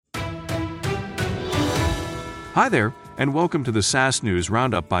Hi there, and welcome to the SaaS News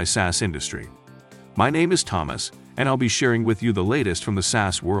Roundup by SaaS Industry. My name is Thomas, and I'll be sharing with you the latest from the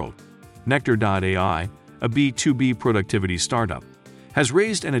SaaS world. Nektar.ai, a B2B productivity startup, has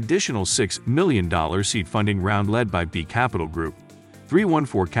raised an additional $6 million seed funding round led by B Capital Group,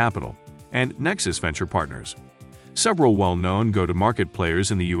 314 Capital, and Nexus Venture Partners. Several well-known go-to-market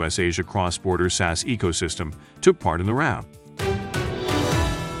players in the US-Asia cross-border SaaS ecosystem took part in the round.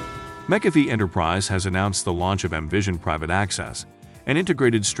 McAfee Enterprise has announced the launch of MVISION Private Access, an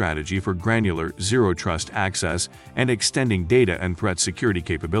integrated strategy for granular, zero-trust access and extending data and threat security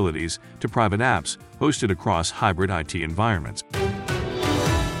capabilities to private apps hosted across hybrid IT environments.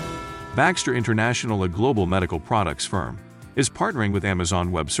 Baxter International, a global medical products firm, is partnering with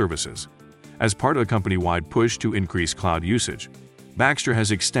Amazon Web Services. As part of a company-wide push to increase cloud usage, Baxter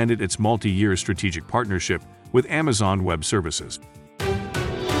has extended its multi-year strategic partnership with Amazon Web Services.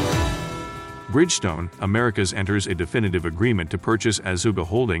 Bridgestone Americas enters a definitive agreement to purchase Azuga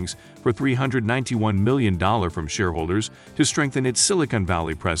Holdings for $391 million from shareholders to strengthen its Silicon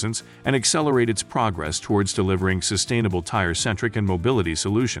Valley presence and accelerate its progress towards delivering sustainable tire-centric and mobility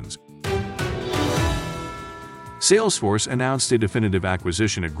solutions. Salesforce announced a definitive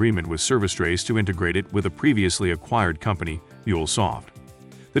acquisition agreement with Servicetrace to integrate it with a previously acquired company, MuleSoft.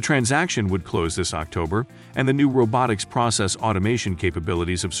 The transaction would close this October, and the new robotics process automation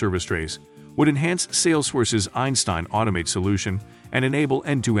capabilities of Servicetrace would enhance Salesforce's Einstein Automate solution and enable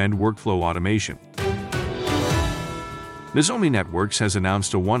end-to-end workflow automation. Nozomi Networks has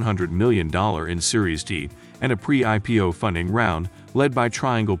announced a $100 million in Series D and a pre-IPO funding round led by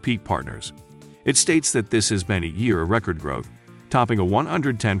Triangle Peak Partners. It states that this has been a year of record growth, topping a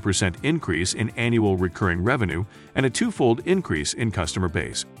 110% increase in annual recurring revenue and a twofold increase in customer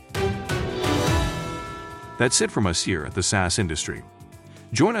base. That's it from us here at the SaaS Industry.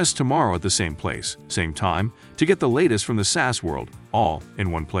 Join us tomorrow at the same place, same time, to get the latest from the SaaS world, all in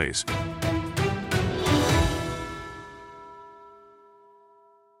one place.